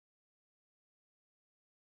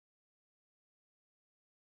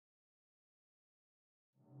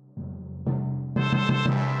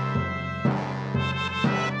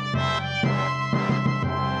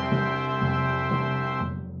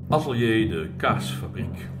Atelier de Kaasfabriek.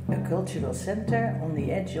 A cultural centre on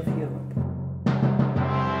the edge of Europe.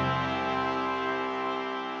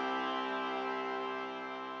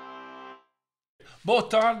 Boa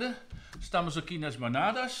tarde, estamos aqui nas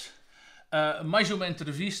Manadas. Mais uma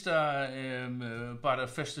entrevista para o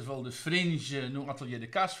Festival de Fringe no Atelier de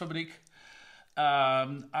Kaasfabriek.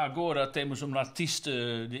 Agora temos artista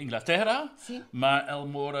de Inglaterra, Sim. mas ele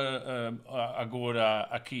mora agora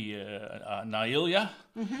aqui na ilha.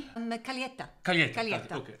 Calheta.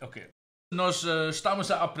 Ok. Nós estamos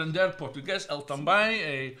a aprender português, ele também.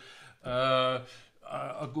 E,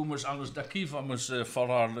 alguns anos daqui vamos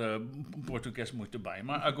falar português muito bem,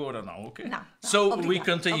 mas agora não, ok? No. So Obrigado. we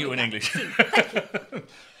continue in English. Sim, thank you.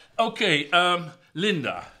 Okay,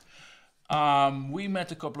 Linda. We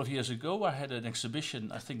met a couple of years ago. I had an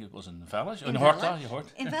exhibition, I think it was in Vellas. In Horta, you heard?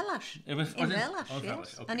 In Vellas. It was In Vellas, oh, yes.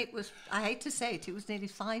 Vellas, okay. And it was, I hate to say it was nearly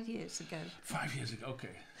 5 years ago. 5 years ago,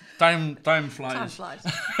 okay. Time flies. Time flies.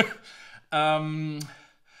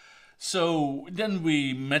 So then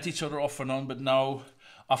we met each other off and on, but now,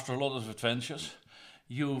 after a lot of adventures,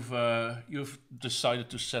 you've decided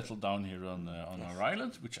to settle down here on Yes. our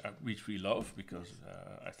island, which we love because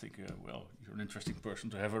I think you're an interesting person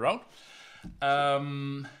to have around.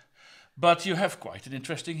 But you have quite an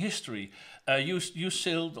interesting history. You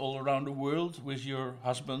sailed all around the world with your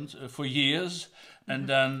husband for years, and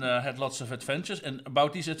then had lots of adventures. And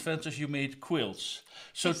about these adventures, you made quilts.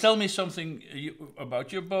 So Yes. tell me something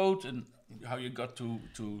about your boat and how you got to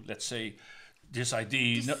let's say, this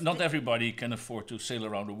idea. Not everybody can afford to sail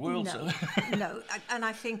around the world. No, So. no. And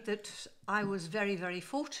I think that I was very, very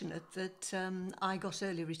fortunate that I got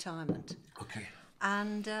early retirement. Okay.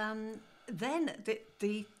 And then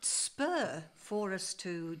the spur for us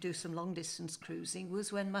to do some long distance cruising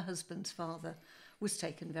was when my husband's father was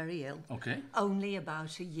taken very ill. Okay. Only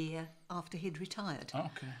about a year after he'd retired.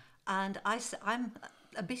 Okay. And I'm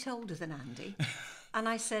a bit older than Andy. And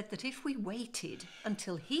I said that if we waited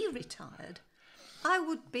until he retired, I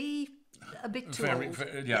would be a bit too old.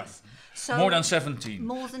 Yeah. Yes. So More than 17.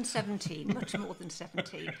 More than 17, much more than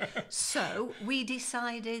 17. So we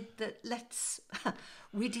decided that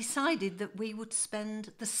we would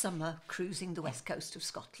spend the summer cruising the west coast of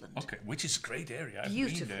Scotland. Okay, which is a great area.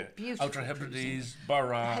 Beautiful Outer Hebrides, cruising.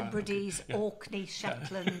 Barra. Hebrides, Orkney,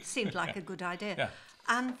 Shetland, seemed like a good idea. Yeah.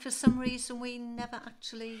 And for some reason we never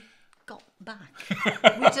actually got back.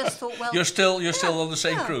 We just thought, well, You're still on the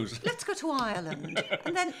same yeah, cruise. let's go to Ireland.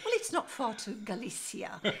 And then, well, it's not far to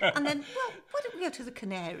Galicia. And then, well, why don't we go to the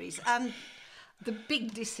Canaries? And the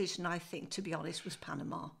big decision, I think, to be honest, was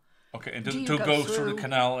Panama. Okay, and Do to you go go through the through-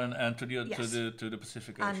 canal and to Yes. the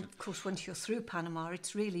Pacific Ocean. And of course, once you're through Panama,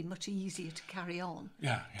 it's really much easier to carry on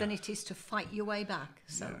Yeah. than it is to fight your way back.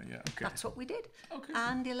 So Yeah, okay. that's what we did. Okay.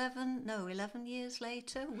 And 11 years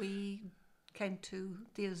later, we came to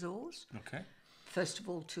the Azores. Okay. First of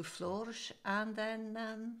all to Flores, and then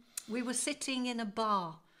we were sitting in a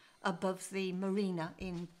bar above the marina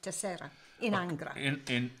in Terceira, in Angra.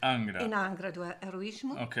 In Angra. In Angra do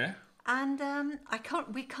Heroísmo. Okay. And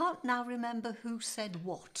we can't now remember who said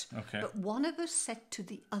what, Okay. but one of us said to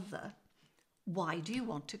the other, "Why do you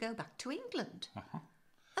want to go back to England?"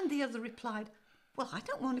 And the other replied, "Well, I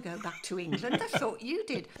don't want to go back to England. I thought you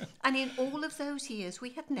did." And in all of those years, we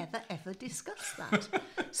had never, ever discussed that.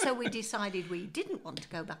 So we decided we didn't want to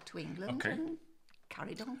go back to England Okay. and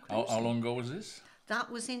carried on How cruising. long ago was this? That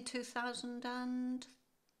was in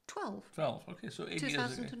 2012. 12. Okay, so 8 years ago.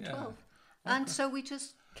 2012. And so we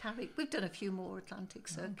just we've done a few more Atlantic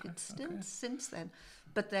circuits since then.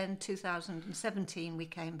 But then 2017 we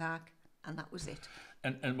came back and that was it.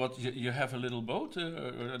 And what, you have a little boat,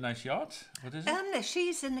 a nice yacht? What is it?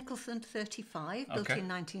 She's a Nicholson 35, built Okay. in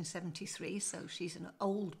 1973, so she's an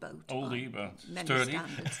old boat. Oldie, by but many sturdy.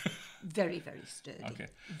 standards. Very, very sturdy. Okay.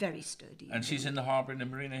 Very sturdy. And she's in the harbour in the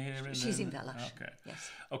marina here? She's in Vellas. Okay. Yes.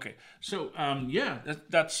 Okay, so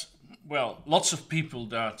that's well, lots of people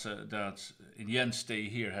that in the end stay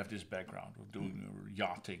here have this background of doing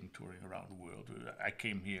yachting, touring around the world. I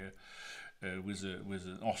came here with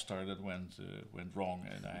an Ostar that went wrong,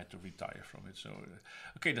 and I had to retire from it. So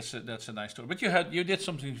okay, that's a nice story. But you did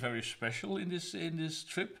something very special in this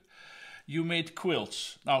trip. You made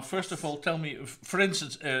quilts. Now, first of all, tell me, for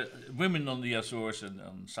instance, women on the Azores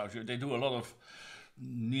and South Europe, they do a lot of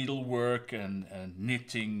needlework and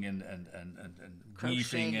knitting and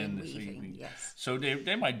Crocheting weaving and and weaving, yes. So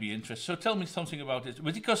they might be interested. So tell me something about it,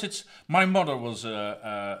 but because my mother was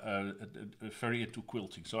very into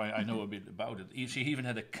quilting, so I know a bit about it. She even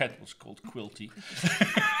had a cat was called Quilty.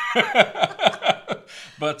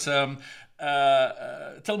 But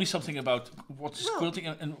tell me something about what's quilting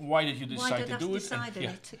and why did you decide to do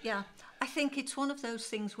it? Yeah, I think it's one of those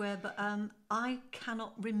things where I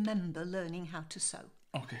cannot remember learning how to sew.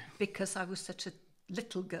 Okay. Because I was such a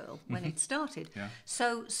little girl when it started. Yeah.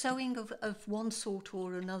 So sewing of one sort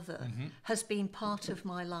or another has been part of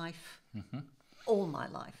my life, all my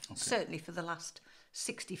life, certainly for the last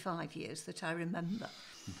 65 years that I remember.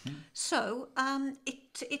 So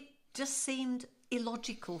it just seemed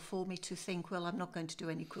illogical for me to think, well, I'm not going to do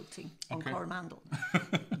any quilting on Coromandel.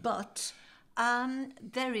 But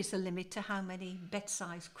there is a limit to how many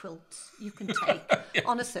bed-size quilts you can take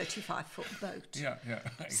on a 35-foot boat. Yeah.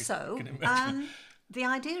 So the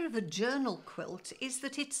idea of a journal quilt is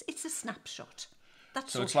that it's a snapshot.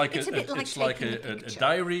 That's so it's like a bit like it's like a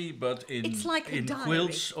diary, but in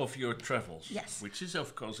quilts of your travels. Yes, which is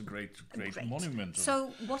of course a great monument.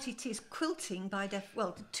 So what it is, quilting by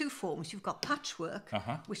two forms. You've got patchwork,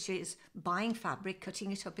 which is buying fabric,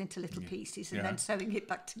 cutting it up into little pieces, and then sewing it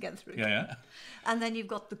back together again. Yeah. And then you've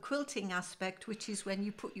got the quilting aspect, which is when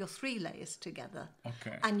you put your 3 layers together,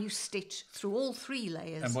 and you stitch through all 3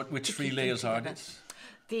 layers. And which 3 layers are these?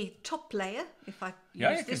 The top layer, if I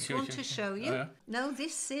use this one to show you. No,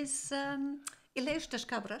 this is Ilês das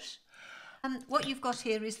Cabras. What you've got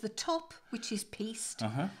here is the top, which is pieced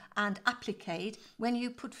and appliqued. When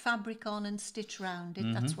you put fabric on and stitch round it,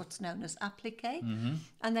 that's what's known as applique.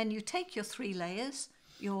 And then you take your 3 layers,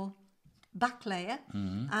 your back layer,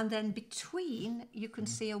 and then between you can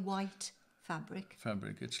see a white fabric.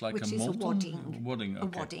 It's like which a is molten wadding.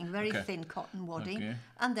 Okay. A wadding, very thin cotton wadding.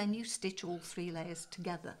 And then you stitch all 3 layers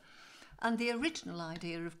together. And the original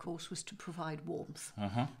idea, of course, was to provide warmth.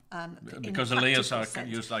 Because the layers are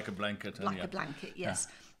used like a blanket. Like a blanket, yes.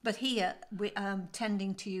 But here we're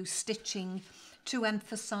tending to use stitching to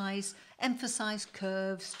emphasise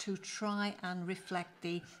curves, to try and reflect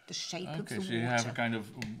the shape of the water. So you have a kind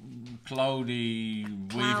of cloudy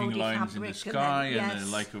waving lines in the sky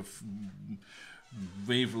and like a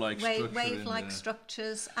wave-like structure. Wave-like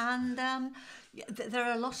structures, and there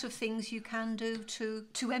are a lot of things you can do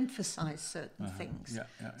to emphasise certain things.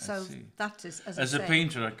 So that is, as a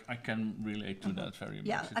painter, I can relate to that very much.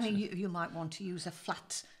 Yeah, I mean, you might want to use a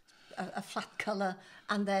flat colour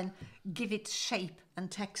and then give it shape and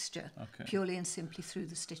texture purely and simply through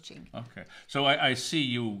the stitching. Okay, so I see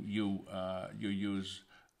you use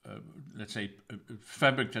let's say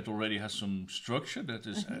fabric that already has some structure that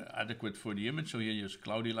is adequate for the image. So here you use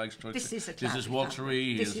cloudy-like structure. This is a cloudy. This is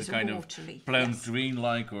watery. This is a kind watery, of plant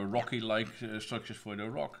green-like or rocky-like structures for the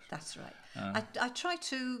rock. That's right. I try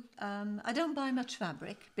to. I don't buy much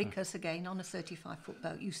fabric because, again, on a 35-foot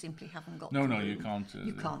boat, you simply haven't got. No, you can't.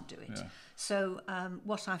 You can't do it. Yeah. So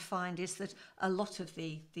what I find is that a lot of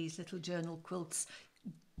these little journal quilts,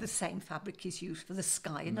 the same fabric is used for the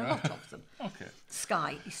sky in a lot of them.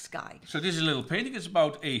 Sky is sky. So this is a little painting. It's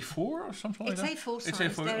about A4 or something like that? It's A4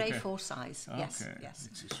 size. They're A4 size. Yes.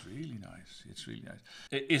 It's really nice.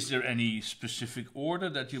 Is there any specific order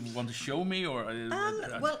that you want to show me, or?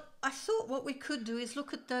 Well, I thought what we could do is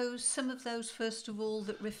look at some of those first of all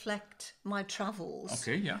that reflect my travels.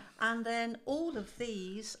 Okay, yeah. And then all of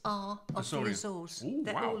these are of the Azores.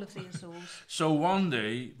 They're all of the Azores. So one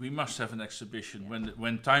day we must have an exhibition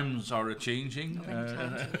when times are changing.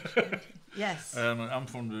 Yes. I'm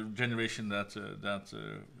from the generation that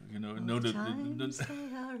know the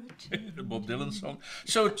Bob Dylan song.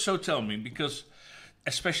 So tell me, because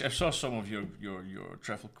especially I saw some of your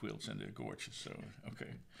travel quilts and they're gorgeous. So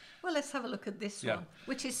Well, let's have a look at this one,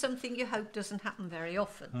 which is something you hope doesn't happen very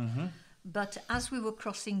often. But as we were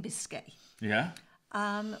crossing Biscay,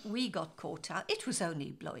 we got caught out. It was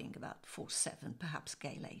only blowing about 4-7, perhaps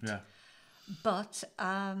gale 8. Yeah. But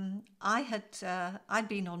I'd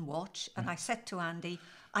been on watch, and I said to Andy,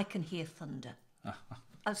 "I can hear thunder."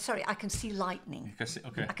 Sorry, I can see lightning.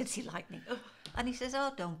 I can see lightning. Oh. And he says,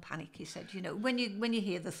 "Oh, don't panic." He said, when you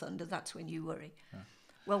hear the thunder, that's when you worry."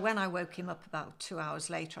 Well, when I woke him up about 2 hours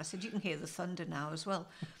later, I said, "You can hear the thunder now as well."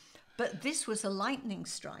 But this was a lightning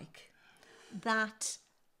strike that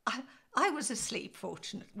I was asleep,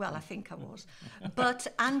 fortunately. Well, I think I was. But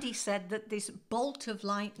Andy said that this bolt of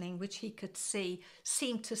lightning, which he could see,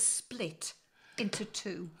 seemed to split into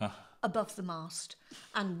 2 above the mast.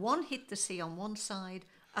 And one hit the sea on one side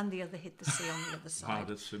and the other hit the sea on the other side. Wow,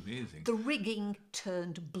 that's amazing. The rigging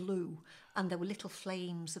turned blue and there were little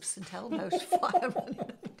flames of St. Elmo's fire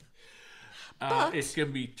running. But it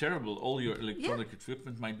can be terrible. All your electronic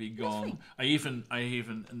equipment might be gone. I even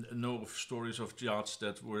know of stories of yachts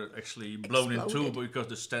that were actually blown in two because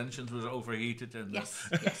the stanchions were overheated. And yes.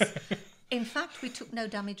 In fact, we took no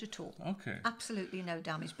damage at all. Okay. Absolutely no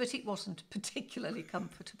damage, but it wasn't particularly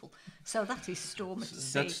comfortable. So that is Storm at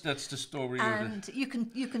Sea. That's the story. And you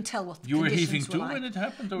can tell what the You were conditions heaving were too like. when it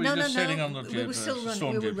happened, or were No, you no, just no. sailing on the We were still running.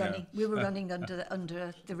 storm We were jib, running. yeah. We were running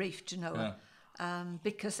under the reef Genoa.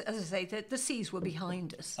 Because, as I say, the seas were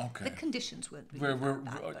behind us. Okay. The conditions weren't really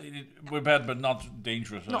bad. We're bad, but not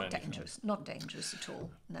dangerous. or Not anything. dangerous. Not dangerous at all.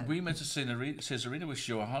 No. We met at Caesarea with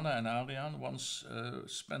Johanna and Adriaan. Once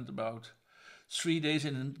spent about 3 days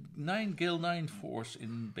in a gale 9 force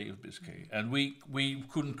in Bay of Biscay, and we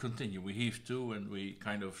couldn't continue. We heaved to, and we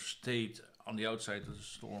kind of stayed on the outside of the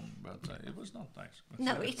storm, but it was not nice.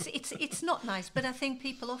 No, it's not nice. But I think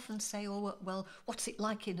people often say, "Oh, well, what's it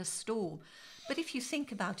like in a storm?" But if you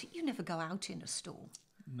think about it, you never go out in a storm.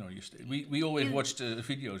 No, you stay. We always watched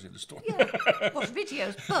videos in the storm. Yeah, watch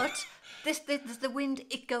videos. But the wind,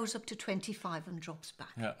 it goes up to 25 and drops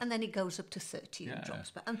back. Yeah. And then it goes up to 30 and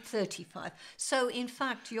drops back. And 35. So, in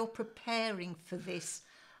fact, you're preparing for this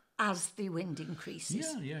as the wind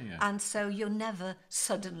increases. Yeah. And so you'll never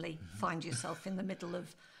suddenly find yourself in the middle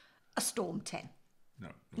of a storm 10. No.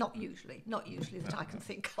 Not usually that I can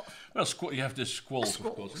think of. Well, you have the squalls, of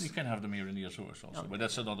Squalls. course, and you can have them here in the Azores also, but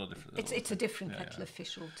that's another different. It's a different kettle of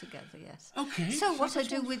fish altogether, yes. Okay. So what I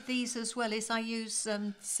do with these as well is I use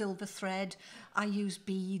silver thread, I use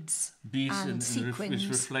beads and sequins,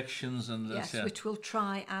 reflections, and yes, which will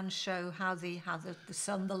try and show how the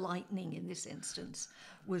sun, the lightning in this instance,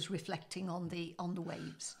 was reflecting on the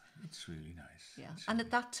waves. It's really nice. Yeah, and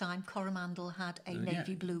at that time, Coromandel had a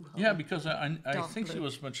navy blue hull. Yeah, because I think she blue.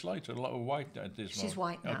 was much lighter, a lot of white at this moment. She's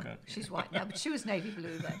white now. Okay. She's white now, but she was navy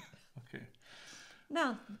blue then. Okay.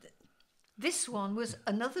 Now, this one was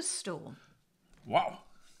another storm. Wow.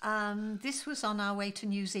 This was on our way to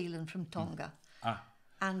New Zealand from Tonga.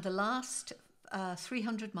 And the last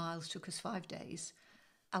 300 miles took us 5 days,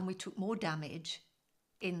 and we took more damage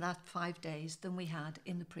in that 5 days than we had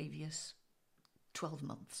in the previous 12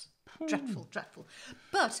 months. Dreadful.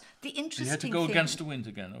 But the interesting thing... You had to go against the wind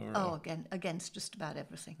again? Or, against just about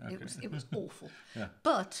everything. Okay. It was awful. Yeah.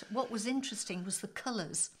 But what was interesting was the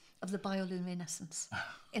colours of the bioluminescence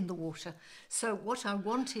in the water. So what I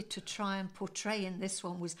wanted to try and portray in this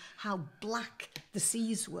one was how black the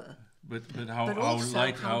seas were. But how also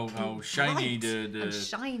light, how shiny and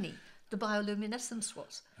shiny the bioluminescence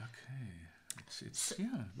was. Okay. It's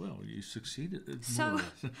well, you succeeded. So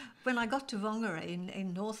when I got to Whangarei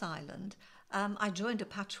in North Island, I joined a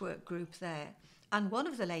patchwork group there, and one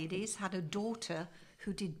of the ladies had a daughter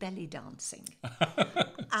who did belly dancing.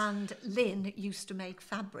 And Lynn used to make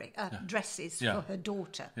fabric, dresses for her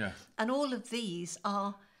daughter. Yeah. And all of these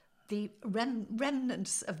are the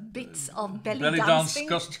remnants of bits of belly dancing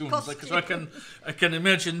costumes. Because I can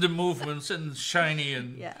imagine the movements and shiny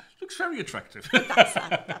and looks very attractive.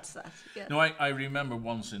 That's that. Yeah. No, I remember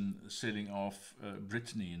once sailing off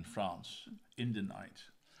Brittany in France in the night,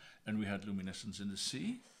 and we had luminescence in the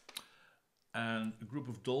sea, and a group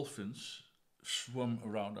of dolphins swam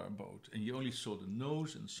around our boat, and you only saw the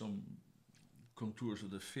nose and some contours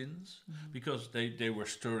of the fins, because they were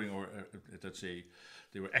stirring, or let's say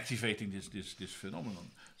they were activating this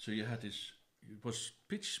phenomenon. So you had this, it was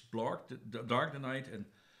pitch dark the night, and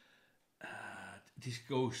these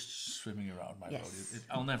ghosts swimming around my boat.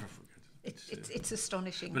 I'll never forget it. It's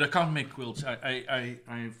astonishing. But I can't make quilts. I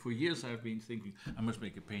for years I've been thinking I must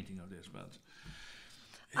make a painting of this, but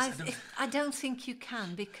I don't think you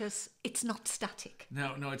can, because it's not static.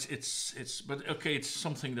 No, it's but okay, it's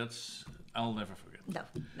something that's I'll never forget. No.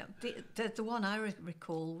 The one I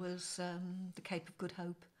recall was the Cape of Good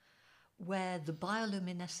Hope, where the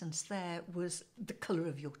bioluminescence there was the colour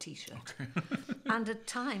of your T-shirt. Okay. And at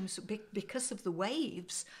times, because of the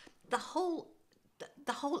waves, the whole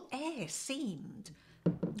air seemed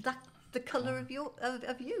the colour of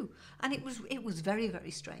you, and it was very,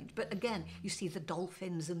 very strange. But again, you see the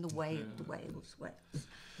dolphins and the whales.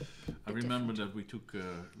 I remember that we took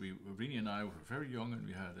Rini and I were very young, and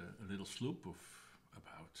we had a little sloop of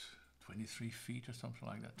about 23 feet or something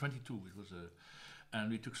like that. 22 it was and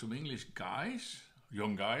we took some English guys,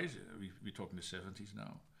 young guys. We're talking the 70s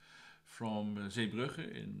now, from Zeebrugge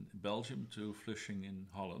in Belgium to Flushing in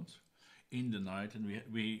Holland in the night, and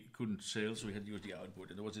we couldn't sail, so we had to use the outboard.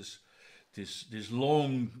 And there was this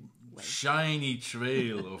long, shiny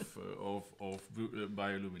trail of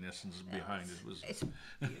bioluminescence behind it. It's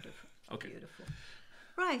beautiful. Okay. Beautiful.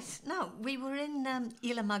 Right, now we were in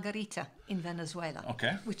Isla Margarita in Venezuela,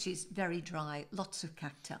 which is very dry, lots of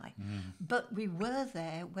cacti. But we were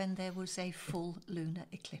there when there was a full lunar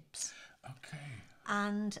eclipse. Okay.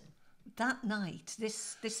 And that night,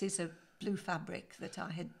 this is a blue fabric that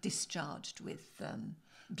I had discharged with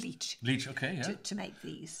bleach. Bleach, okay, yeah. To make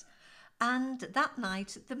these. And that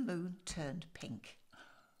night, the moon turned pink.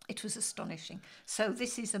 It was astonishing. So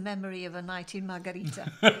this is a memory of a night in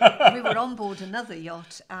Margarita. We were on board another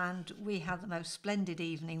yacht and we had the most splendid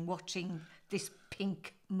evening watching this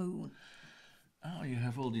pink moon. Oh, you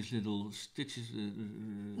have all these little stitches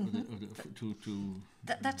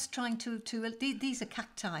That's trying to these are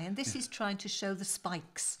cacti, and this is trying to show the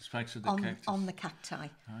spikes of the cactus. On the cacti.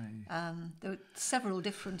 There were several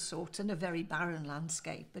different sorts and a very barren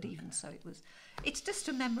landscape, but even so, it's just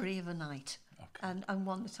a memory of a night, and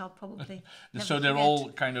one that I'll probably never so they're forget. all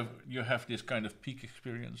kind of, you have this kind of peak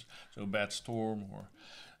experience, so a bad storm or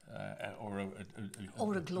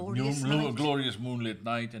a glorious night. A glorious moonlit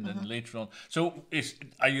night, and then later on. So,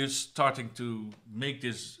 are you starting to make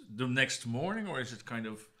this the next morning, or is it kind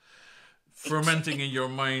of fermenting in your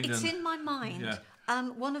mind? It's in my mind. Yeah.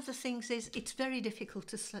 One of the things is it's very difficult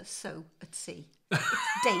to sew at sea.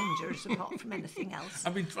 It's dangerous apart from anything else.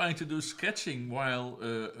 I've been trying to do sketching while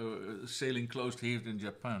sailing close to here in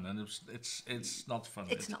Japan, and it's not fun.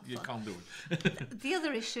 It's not fun. You can't do it. The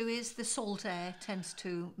other issue is the salt air tends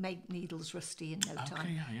to make needles rusty in no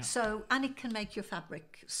time. Yeah. So, and it can make your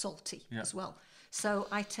fabric salty as well. So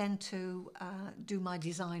I tend to do my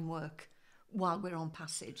design work while we're on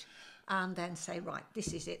passage, and then say, right,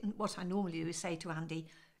 this is it. And what I normally do is say to Andy,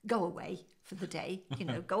 go away for the day,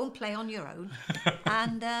 go and play on your own,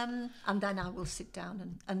 and then I will sit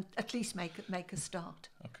down and at least make a start.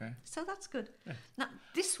 Okay. So that's good. Yeah. Now,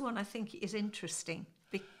 this one I think is interesting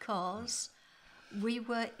because we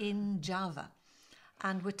were in Java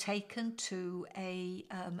and were taken to a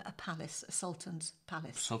palace, a sultan's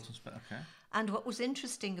palace. Okay. And what was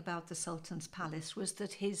interesting about the sultan's palace was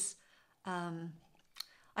that his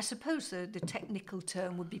I suppose the technical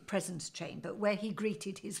term would be presence chamber, where he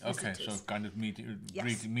greeted his visitors. Okay, so kind of meet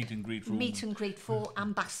and greet room. Meet and greet for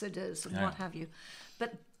ambassadors and what have you.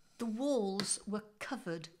 But the walls were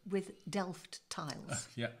covered with Delft tiles.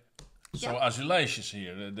 So azuleges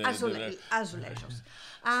here. Azulejos.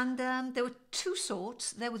 And there were two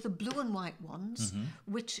sorts. There were the blue and white ones,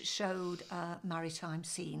 which showed maritime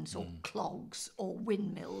scenes or clogs or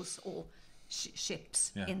windmills or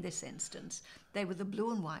ships in this instance. They were the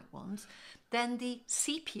blue and white ones. Then the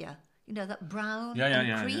sepia, that brown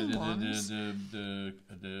and cream ones. The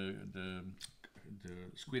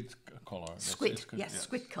squid color.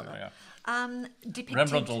 Squid color. Depicted,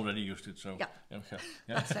 Rembrandt already used it, so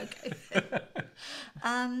that's okay.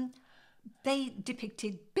 They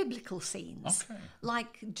depicted biblical scenes,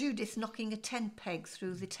 like Judith knocking a tent peg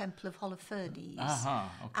through the Temple of Holofernes.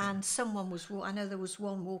 And someone was, I know there was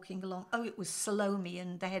one walking along, it was Salome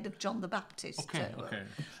and the head of John the Baptist.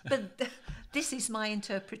 But this is my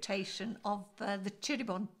interpretation of the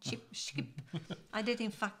Chiribon ship. I did,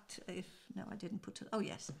 in fact, I didn't put it,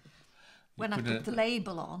 when I put the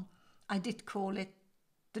label on, I did call it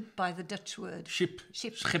by the Dutch word. Ship.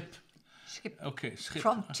 Okay, ship.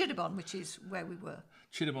 From Chiribon, which is where we were.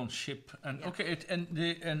 Chiribon ship, and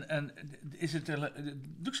and is it? It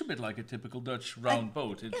looks a bit like a typical Dutch round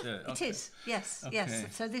boat. It is. Yes.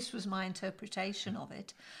 So this was my interpretation of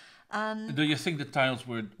it. Do you think the tiles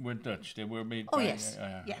were Dutch? They were made. Yes.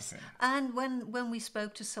 Okay. And when we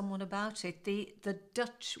spoke to someone about it, the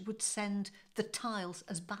Dutch would send the tiles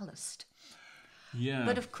as ballast. Yeah.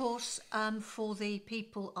 But of course, for the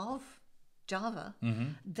people of Java,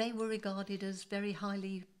 they were regarded as very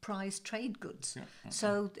highly prized trade goods.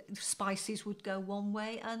 So spices would go one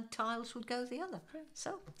way and tiles would go the other.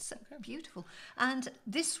 So beautiful. And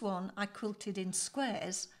this one I quilted in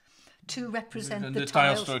squares to represent the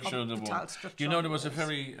tile tiles structure of the wall. There was a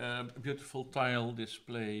very beautiful tile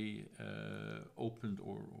display opened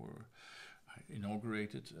or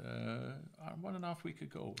inaugurated 1.5 weeks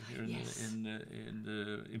ago here in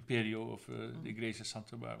the Imperio of the Iglesia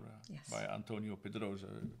Santa Barbara by Antonio Pedrosa.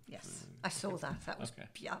 Yes, I saw that. That was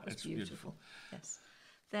beautiful. Yes.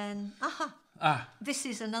 Then, this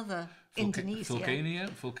is another Indonesia.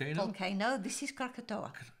 Volcano. This is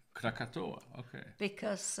Krakatoa. Krakatoa, okay.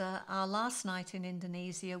 Because our last night in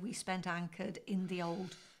Indonesia, we spent anchored in the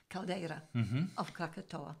old caldera of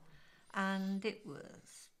Krakatoa, and it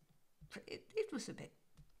was a bit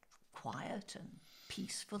quiet and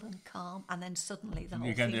peaceful and calm, and then suddenly the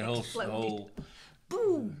whole thing exploded.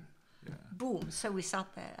 Boom! Yeah. Boom! So we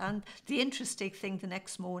sat there, and the interesting thing the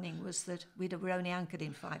next morning was that we were only anchored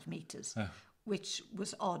in 5 meters, which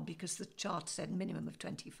was odd because the chart said minimum of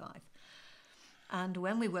 25. And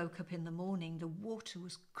when we woke up in the morning, the water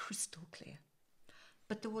was crystal clear,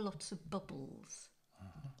 but there were lots of bubbles.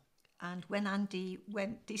 And when Andy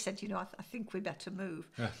went, he said, I think we better move.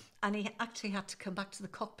 Yeah. And he actually had to come back to the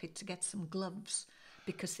cockpit to get some gloves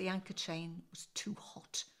because the anchor chain was too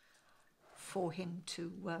hot for him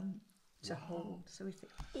to hold. So we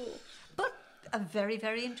think, but a very,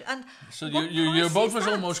 very interesting. So your boat was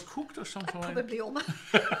almost cooked or something like that? Probably almost.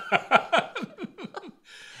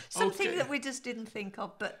 Something that we just didn't think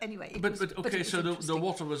of, but anyway. So the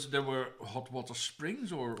water there were hot water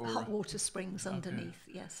springs or hot water springs underneath.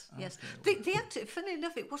 Yes. Funny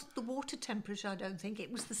enough, it wasn't the water temperature. I don't think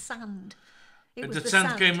it was the sand. The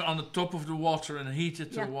sand came on the top of the water and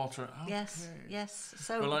heated the water. Okay. Yes.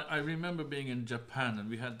 So well, I remember being in Japan, and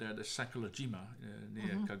we had there the Sakurajima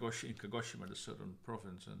near Kagoshima, the southern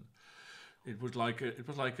province, and it was like a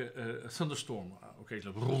thunderstorm.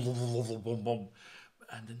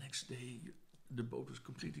 And the next day, the boat was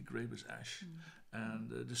completely grey with ash, and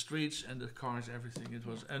the streets and the cars, everything. It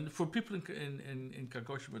was, and for people in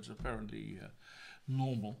Kagoshima, it's apparently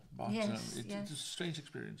normal, but it's a strange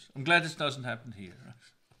experience. I'm glad this doesn't happen here.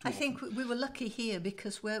 I think we were lucky here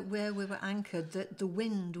because where we were anchored, the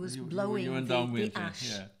wind was blowing the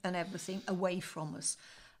ash and everything away from us.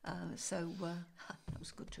 So that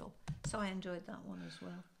was a good job. So I enjoyed that one as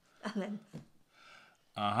well. And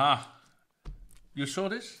then. You saw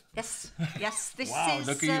this? Yes. This wow, is...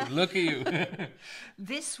 look at you.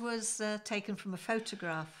 This was taken from a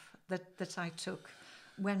photograph that I took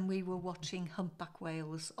when we were watching humpback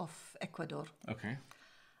whales off Ecuador. Okay.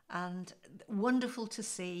 And wonderful to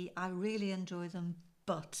see. I really enjoy them.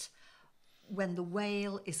 But when the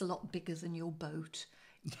whale is a lot bigger than your boat,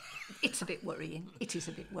 it's a bit worrying. It is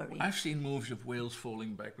a bit worrying. I've seen movies of whales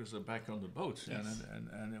falling back with their back on the boat,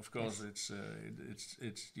 and of course it's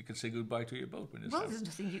you can say goodbye to your boat when it's there's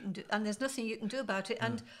nothing you can do, and there's nothing you can do about it.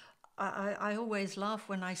 And I always laugh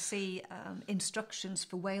when I see instructions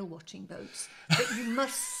for whale watching boats that you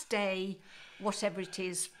must stay whatever it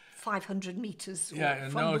is 500 meters from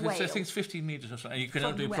the whale. I think it's 15 meters or something. And you can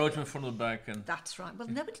only approach them from the back. And that's right. Well,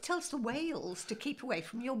 nobody tells the whales to keep away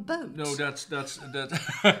from your boat. No, that's no,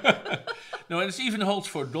 and it even holds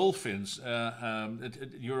for dolphins.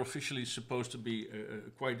 You're officially supposed to be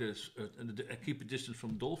keep a distance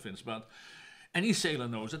from dolphins, but any sailor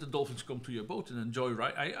knows that the dolphins come to your boat and enjoy.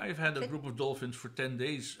 Right, I've had a group of dolphins for 10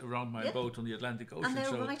 days around my boat on the Atlantic Ocean, and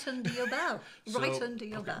they're right under your bow, under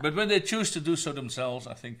your bow. But when they choose to do so themselves,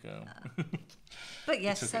 I think. But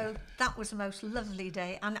yes, so that was the most lovely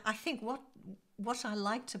day, and I think what I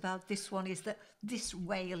liked about this one is that this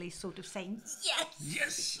whale is sort of saying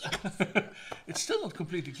yes. It's still not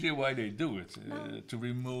completely clear why they do it. To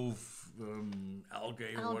remove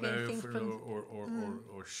algae or whatever,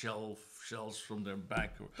 or shells from their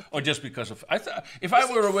back, or just because of. If I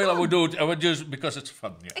were a whale, I would do it. I would just because it's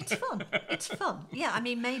fun. Yeah. It's fun. Yeah, I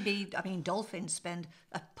mean, dolphins spend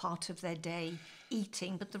a part of their day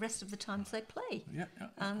eating, but the rest of the time they play. Yeah.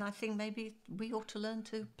 And I think maybe we ought to learn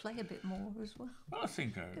to play a bit more as well. Well, I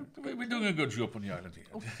think we're doing a good job on the island here.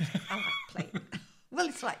 Oh, I like playing. Well,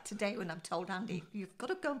 it's like today when I'm told, Andy, you've got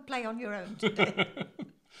to go and play on your own today.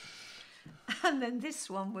 And then this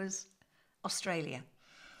one was Australia.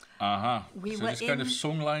 We were it's kind of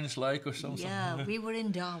songlines like or something. Yeah, we were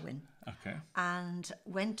in Darwin. Okay. And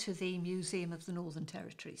went to the Museum of the Northern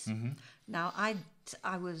Territories. Mm-hmm. Now, I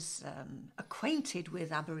was acquainted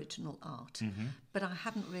with Aboriginal art, but I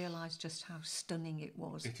hadn't realised just how stunning it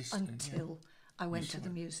was until I went to the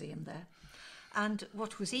museum there. And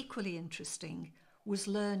what was equally interesting was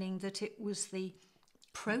learning that it was the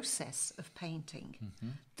process of painting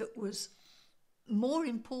that was more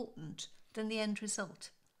important than the end result.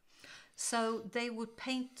 So they would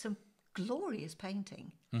paint some glorious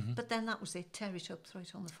painting, but then that was it, tear it up, throw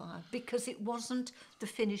it on the fire, because it wasn't the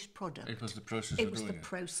finished product. It was the process of doing it. It was the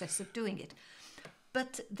process of doing it.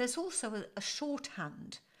 But there's also a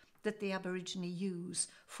shorthand that the Aborigine use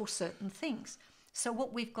for certain things. So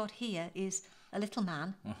what we've got here is a little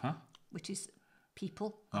man, which is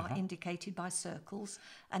people are indicated by circles,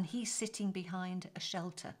 and he's sitting behind a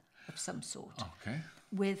shelter of some sort. Okay.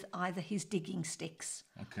 With either his digging sticks,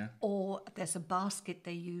 or there's a basket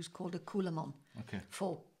they use called a coulamon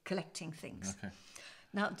for collecting things. Okay.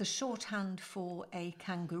 Now, the shorthand for a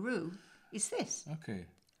kangaroo is this. Okay.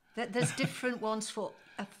 There's different ones for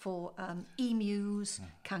emus,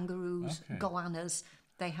 kangaroos, goannas.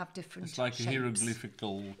 They have different shapes. It's like a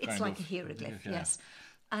hieroglyphical kind of... It's like a hieroglyph, yes.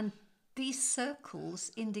 And these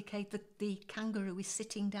circles indicate that the kangaroo is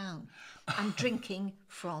sitting down and drinking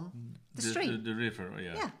from the stream. The river,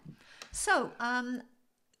 yeah. So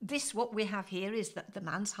what we have here is that the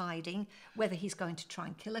man's hiding. Whether he's going to try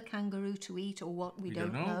and kill a kangaroo to eat or what, we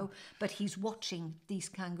don't know. But he's watching these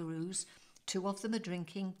kangaroos 2 of them are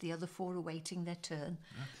drinking, the other 4 are waiting their turn.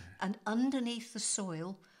 And underneath the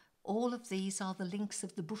soil, all of these are the links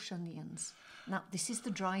of the bush onions. Now, this is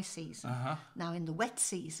the dry season. Now, in the wet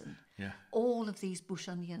season, all of these bush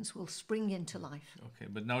onions will spring into life. Okay,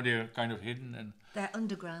 but now they're kind of hidden and... They're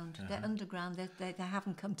underground. They're underground. They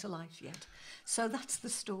haven't come to life yet. So that's the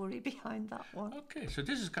story behind that one. Okay, so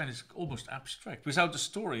this is kind of almost abstract. Without the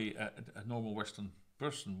story, a normal Western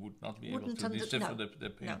person would not be able to decipher the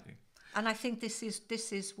painting. No. And I think this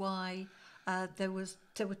is why there was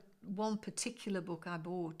one particular book I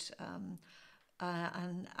bought,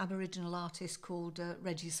 an Aboriginal artist called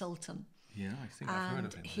Reggie Sultan. Yeah, I think I've heard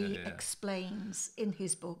of him. He explains in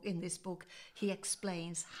this book, he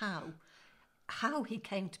explains how he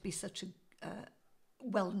came to be such a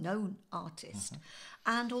well-known artist,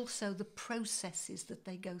 and also the processes that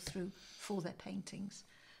they go through for their paintings.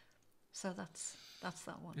 So that's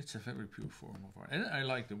that one. It's a very pure form of art, and I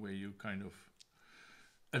like the way you kind of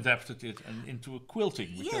adapted it and into a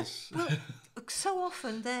quilting. Because well, so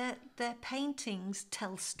often their paintings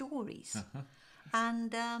tell stories,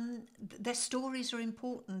 and their stories are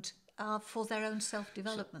important for their own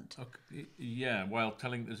self-development. Yeah, while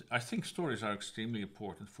telling this, I think stories are extremely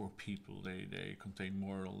important for people. They contain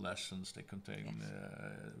moral lessons. They contain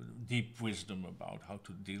deep wisdom about how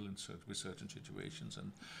to deal with certain situations.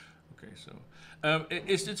 And okay, so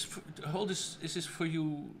is this for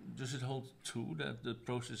you? Does it hold true that the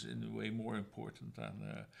process is in a way more important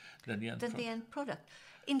than the end? The end product.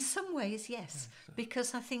 In some ways, yes,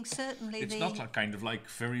 because I think certainly it's not a kind of like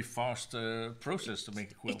very fast process to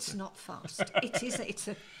make a quilt. It's not fast. It is.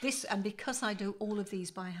 This, and because I do all of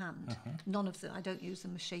these by hand, none of them. I don't use the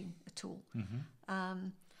machine at all.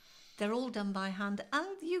 They're all done by hand,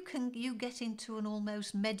 and you get into an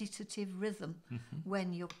almost meditative rhythm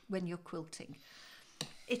when you're quilting.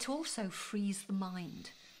 It also frees the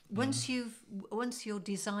mind. Once your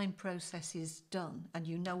design process is done and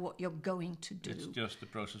you know what you're going to do, it's just the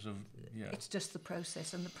process of It's just the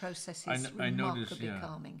process, and the process is remarkably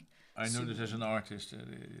calming. I notice as an artist,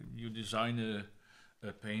 you design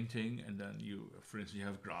a painting, and then for instance, you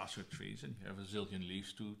have grass or trees, and you have a zillion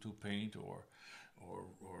leaves to paint, or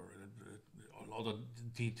a lot of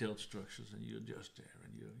detailed structures, and you're just there,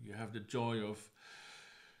 and you have the joy of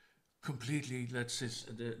completely.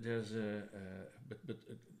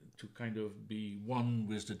 To kind of be one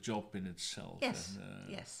with the job in itself. Yes,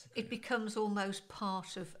 yes. Okay. It becomes almost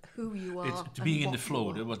part of who you are. It's to be in the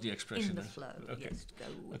flow. That was the expression. In the flow, yes, to go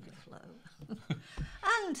with the flow.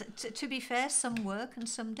 And to be fair, some work and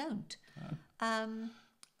some don't.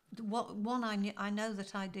 One I know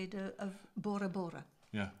that I did of Bora Bora,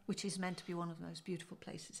 which is meant to be one of the most beautiful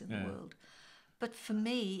places in the world. But for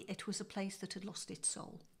me, it was a place that had lost its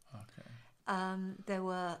soul. Okay. There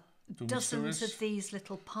were dozens of these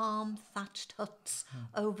little palm thatched huts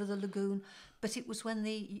over the lagoon, but it was when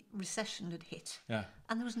the recession had hit,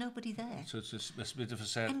 and there was nobody there. So it's a bit of a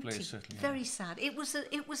sad place, certainly. Very sad. It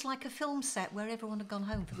was like a film set where everyone had gone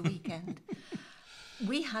home for the weekend.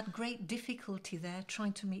 We had great difficulty there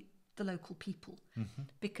trying to meet the local people,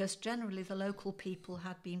 because generally the local people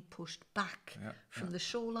had been pushed back from the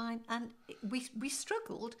shoreline, and we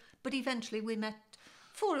struggled, but eventually we met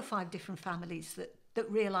 4 or 5 different families that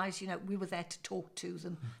realised, we were there to talk to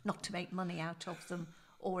them, not to make money out of them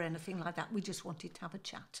or anything like that. We just wanted to have a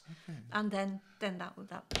chat. Okay. And then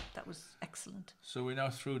that was excellent. So we're now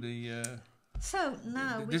through the... So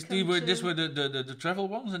now these were the travel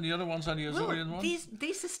ones, and the other ones are the Azorean ones?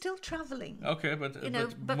 These are still travelling. Okay, but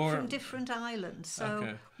more... from different islands.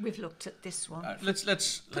 So we've looked at this one. Let's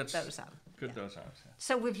put those out. Those out. Yeah.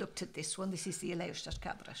 So we've looked at this one. This is the Ilhéus das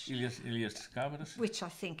Cabras. Ilhéus das Cabras. Which I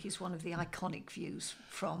think is one of the iconic views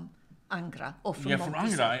from Angra, or from from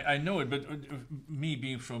Angra. I know it, but me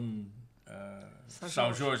being from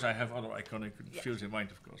São Jorge, I have other iconic views in mind,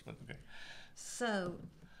 of course. But okay. So,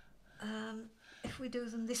 if we do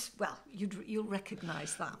them this, you'll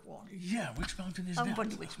recognise that one. Yeah, which mountain is that? I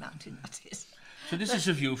wonder which mountain that is. So this is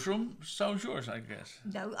a view from São Jorge, I guess.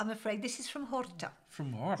 No, I'm afraid this is from Horta.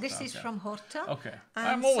 From Horta. This is from Horta. Okay.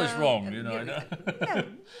 I'm always wrong,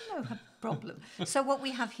 No problem. So what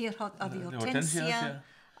we have here are the hortensia.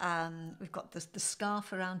 We've got the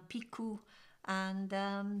scarf around Piku, and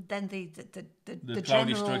then the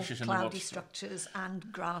cloudy general structures cloudy structures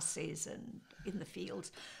and grasses and in the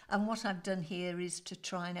fields. And what I've done here is to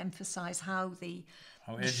try and emphasise how the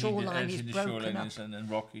shoreline is broken up and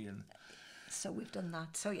rocky and. So we've done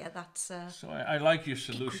that. So that's. So I like your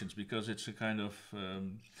solutions, because it's a kind of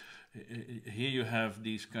here you have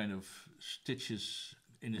these kind of stitches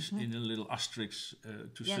in a little asterisk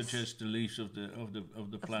to Yes. suggest the leaves of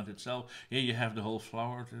the plant itself. Here you have the whole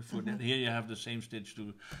flower for that. Here you have the same stitch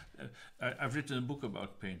to. I've written a book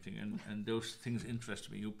about painting, and those things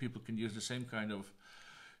interest me. People can use the same kind of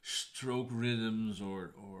stroke rhythms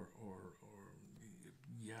or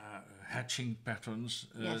hatching patterns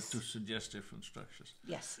Yes. to suggest different structures.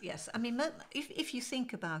 Yes, yes. I mean, if you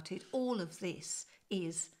think about it, all of this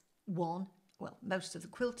is most of the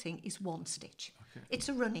quilting is one stitch. Okay. It's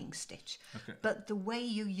a running stitch. Okay. But the way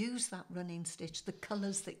you use that running stitch, the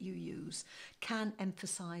colours that you use, can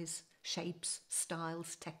emphasise shapes,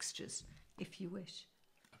 styles, textures, if you wish.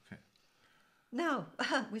 Okay. Now,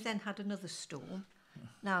 we then had another storm.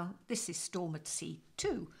 Now, this is Storm at Sea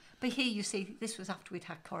 2. But here you see, this was after we'd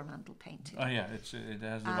had Coromandel painted. Oh yeah, it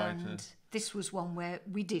has the white. And this was one where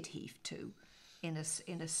we did heave to in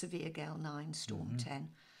a severe gale 9, storm 10.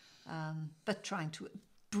 But trying to...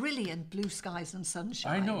 Brilliant blue skies and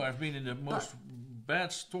sunshine. I know, I've been in the most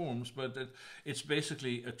bad storms, but it's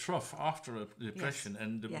basically a trough after a depression,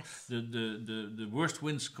 and the worst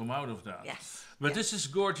winds come out of that. Yes. But this is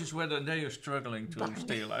gorgeous weather, and they are struggling to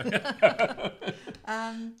stay alive.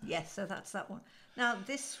 Yes, so that's that one. Now,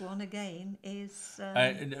 this one again is...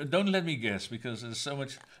 Don't let me guess, because there's so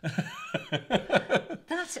much...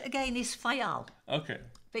 that again is Fayal. Okay.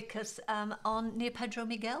 Because near Pedro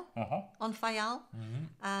Miguel, on Fayal,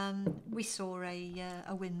 we saw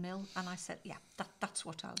a windmill, and I said, "Yeah, that's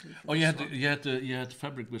what I'll do." For you had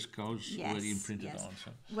fabric viscose already imprinted on.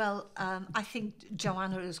 So. Well, I think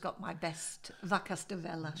Joanna has got my best Vacas de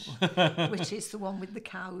Velas, which is the one with the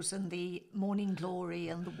cows and the Morning Glory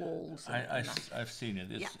and the walls. I've seen it.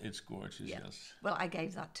 It's gorgeous. Yeah. Yes. Well, I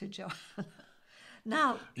gave that to Joanna.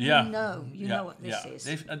 Now, you know what this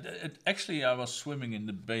is. Actually, I was swimming in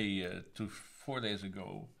the bay 4 days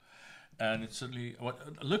ago, and it suddenly...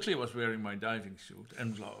 luckily, I was wearing my diving suit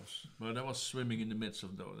and gloves, but I was swimming in the midst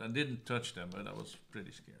of those. I didn't touch them, but that was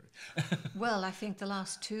pretty scary. Well, I think the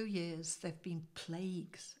last 2 years, there have been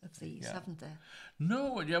plagues of these, haven't there?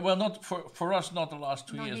 No, well, not for us, not the last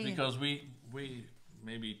 2 years, here. because we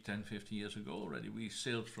maybe 10, 15 years ago already, we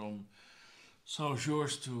sailed from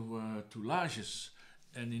Saint-Georges to Lages,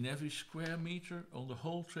 and in every square meter on the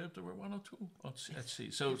whole trip there were 1 or 2 at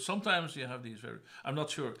sea. So sometimes you have these I'm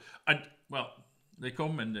not sure. They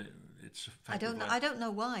come and it's. I don't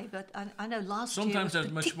know why, but I know last year. Sometimes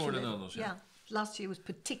there's much more than others. Yeah. Last year was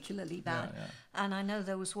particularly bad, and I know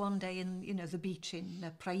there was one day in the beach in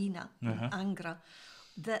Praina, Angra,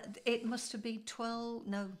 that it must have been 4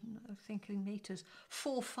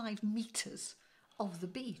 or 5 meters of the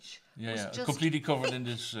beach. Just completely covered in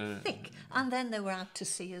this thick, and then they were out to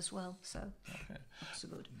sea as well. So that's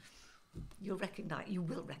good. You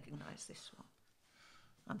will recognise this one,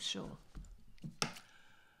 I'm sure.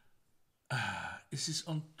 Is this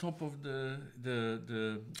on top of the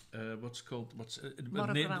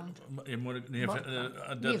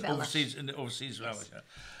overseas valleys? Yeah.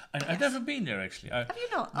 I've never been there actually. Have you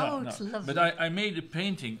not? No, it's lovely. But I made a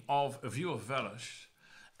painting of a view of Valles.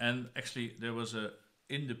 And actually, there was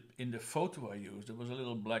in the photo I used, there was a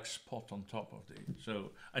little black spot on top of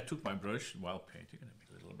So I took my brush while painting, and I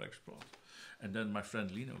made a little black spot. And then my friend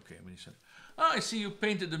Lino came and he said, "I see you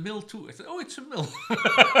painted the mill too." I said, "Oh, it's a mill."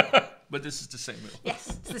 But this is the same mill. Yes,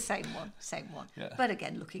 it's the same one. Yeah. But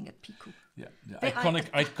again, looking at Pico. Yeah, iconic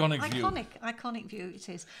view. Iconic view it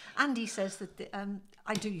is. Andy says that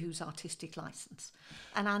I do use artistic license,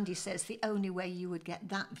 and Andy says the only way you would get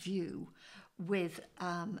that view with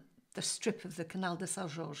the strip of the Canal de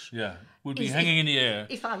Saint-Georges would be hanging in the air.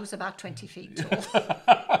 If I was about 20 feet tall.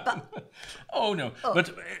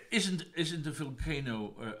 But isn't the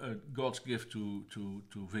volcano God's gift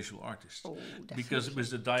to visual artists? Oh, definitely. Because with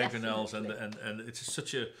the diagonals and it's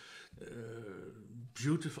such a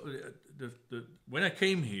beautiful. When I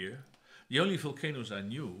came here, the only volcanoes I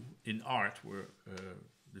knew in art were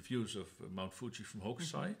the views of Mount Fuji from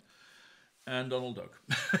Hokusai. And Donald Duck,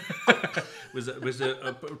 with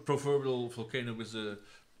a proverbial volcano with a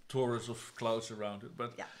torus of clouds around it.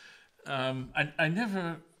 But I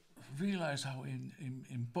never realized how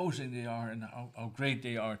imposing they are and how great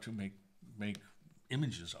they are to make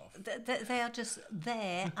images of. They are just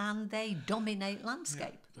there and they dominate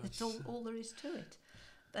landscape. That's all there is to it.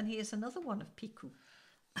 And here's another one of Pico.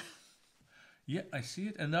 Yeah, I see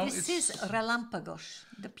it. And now this is Relámpagos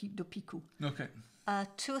de Pico. Okay.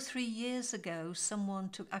 2 or 3 years ago, someone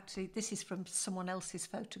took... Actually, this is from someone else's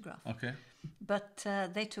photograph. Okay. But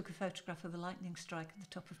they took a photograph of a lightning strike at the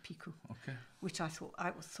top of Pico. Okay. Which I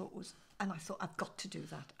thought was... And I thought, I've got to do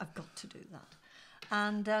that.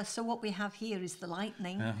 And so what we have here is the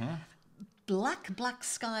lightning. Black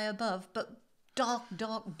sky above, but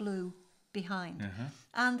dark blue behind.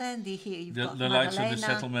 And then here you've got the lights of the Madalena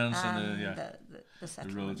settlements and the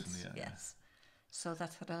settlements. roads and yes. So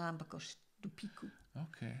that's Relambacos do Pico.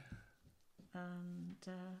 Okay. And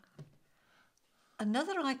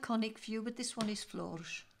another iconic view, but this one is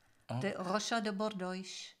Flores. The Rocha de Bordeaux.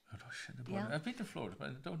 Rocha de Bordeaux. I've been to Florida, but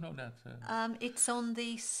I don't know that. It's on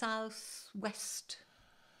the southwest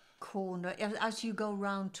corner as you go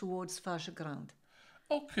round towards Vagegrande.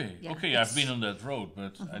 Okay, Yeah, okay. I've been on that road,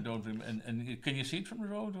 but I don't remember. And can you see it from the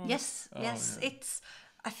road? Or? Yes, yes. Yeah. It's.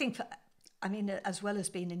 I think. I mean, as well as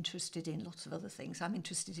being interested in lots of other things, I'm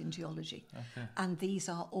interested in geology, and these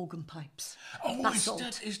are organ pipes. Oh,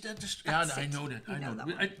 basalt. is that the? Yeah, I know that. I know.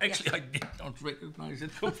 That. I did not recognize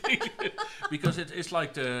it completely because it's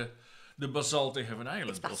like the basalt they have in Ireland.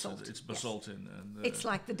 It's basalt. It's basalt in. And, it's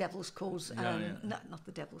like the Devil's Cause. No, not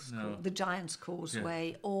the Devil's Cause. The Giant's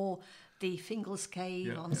Causeway or the Fingal's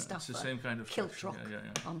Cave on Staffa. It's the same kind of Kilt structure.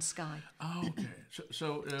 Rock on Skye. Oh, okay.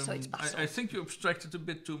 So it's basalt. I think you abstracted a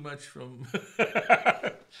bit too much from.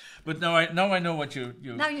 But now I know what you.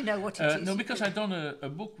 Now you know what it is. No, because I've done a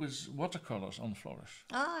book with watercolors on Flores.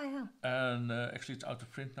 Ah, yeah. And actually, it's out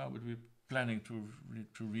of print now, but we're planning to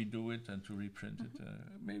redo it and to reprint it,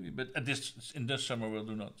 maybe. But in this summer, we'll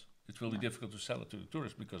do not. It will be difficult to sell it to the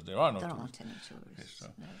tourists because there are no tourists. Aren't any tourists.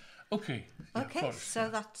 Okay, No. Okay. Yeah, Okay, Flores, so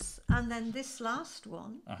that's, and then this last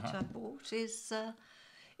one which I bought is,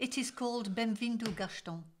 it is called Benvindo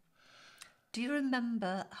Gaston. Do you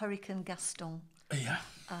remember Hurricane Gaston? Yeah.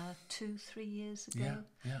 2-3 years ago.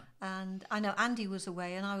 Yeah. And I know Andy was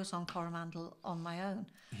away, and I was on Coromandel on my own.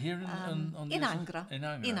 Here in Angra. In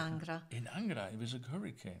Angra. In Angra. In Angra, it was a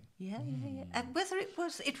hurricane. Yeah. And whether it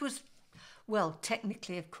was. Well,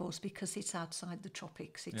 technically, of course, because it's outside the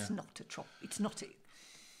tropics. It's not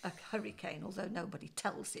a hurricane, although nobody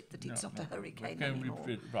tells it that it's not a hurricane anymore.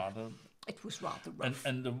 It was rather rough.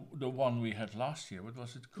 And the one we had last year, what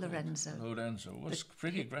was it called? Lorenzo was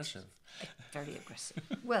pretty aggressive. Very aggressive.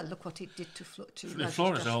 Well, look what it did to Flores.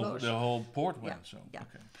 The whole port went. Yeah.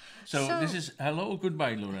 So this is hello,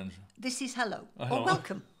 goodbye, Lorenzo. This is hello. Hello.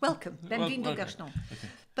 Welcome. Benvindo Gaston. Okay.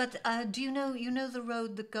 But do you know the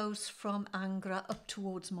road that goes from Angra up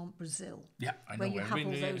towards Montbrazil? Yeah, I know. Where you have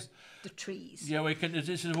all the trees. Yeah,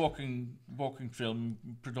 this is a walking film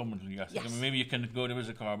predominantly. I think. Yes. I mean, maybe you can go there with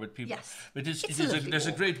a car, but people. Yes. But there's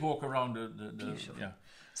a great walk around the Beautiful. Yeah.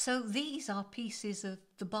 So these are pieces of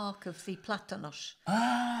the bark of the platanos.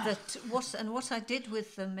 What I did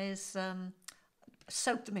with them is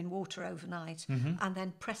soak them in water overnight and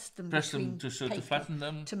then press them between to flatten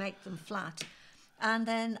them, to make them flat. And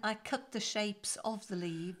then I cut the shapes of the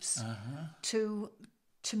leaves to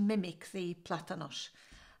mimic the platanos,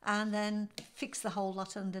 and then fixed the whole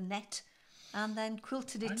lot under net, and then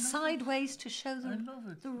quilted it sideways to show them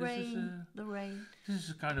the rain. This is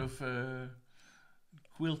a kind of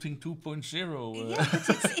quilting 2.0. Yeah,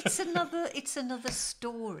 but it's another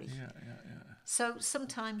story. Yeah. So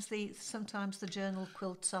sometimes the journal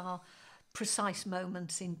quilts are precise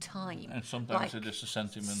moments in time, and sometimes it is a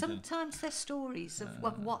sentiment. Sometimes they're stories of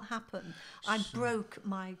what happened.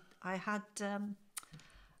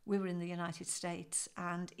 We were in the United States,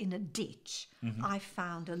 and in a ditch, I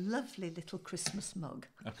found a lovely little Christmas mug.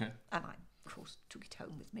 Okay. And I, of course, took it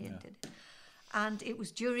home with me and did it. And it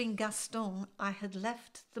was during Gaston, I had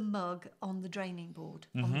left the mug on the draining board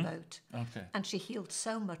on the boat. Okay. And she healed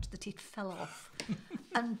so much that it fell off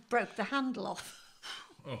and broke the handle off.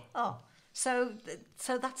 Oh. So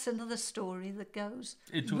that's another story that goes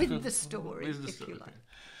with the story, if you like.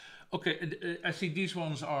 Okay, I think these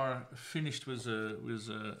ones are finished with a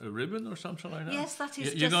ribbon or something like that. Yes, that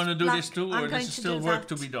is. You're going to do black. this too, or this is still work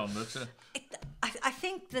to be done? I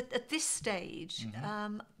think that at this stage,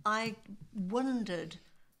 I wondered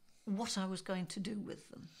what I was going to do with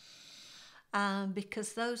them.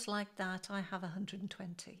 Because those like that, I have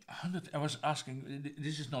 120. 100. I was asking.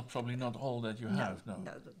 This is probably not all that you have. No.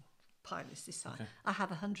 The pile is this size. Okay. I have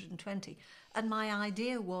 120, and my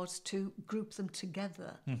idea was to group them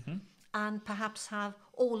together and perhaps have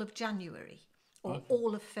all of January or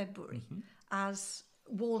all of February as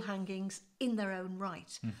wall hangings in their own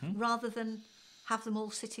right, rather than have them all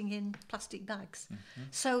sitting in plastic bags.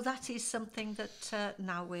 So that is something that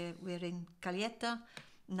now we're in Calheta.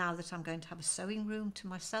 Now that I'm going to have a sewing room to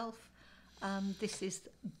myself, this is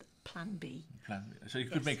Plan B. So you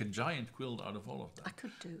could make a giant quilt out of all of that. I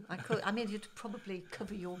could do. I mean, you'd probably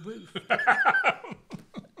cover your roof.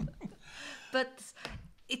 But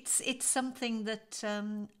it's something that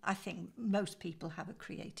I think most people have a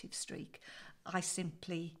creative streak. I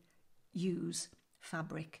simply use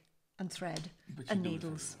fabric and thread and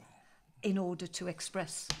needles. in order to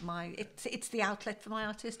express it's the outlet for my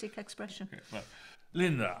artistic expression. Okay, well,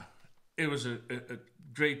 Linda, it was a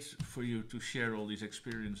great for you to share all these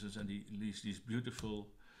experiences and these beautiful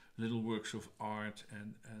little works of art,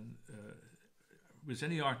 and with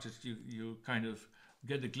any artist you kind of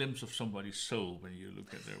get a glimpse of somebody's soul when you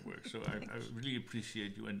look at their work. So I really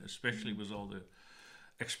appreciate you, and especially with all the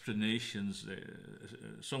explanations.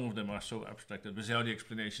 Some of them are so abstract that without the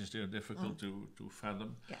explanations they are difficult to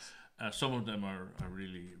fathom. Yes. Some of them are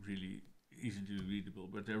really, really easily readable,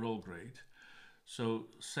 but they're all great. So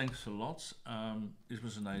thanks a lot. It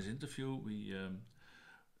was a nice interview. We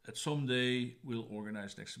at someday we'll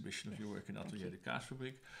organize an exhibition of your work in Atelier de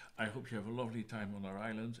Kaasfabriek. I hope you have a lovely time on our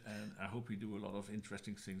island, and I hope we do a lot of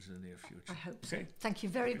interesting things in the near future. I hope so. Thank you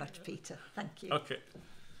very much, Peter. Thank you. Okay.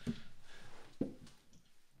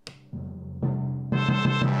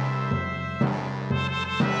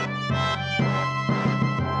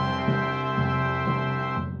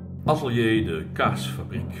 Atelier de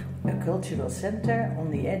Kaasfabriek. A cultural centre on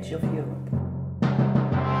the edge of Europe.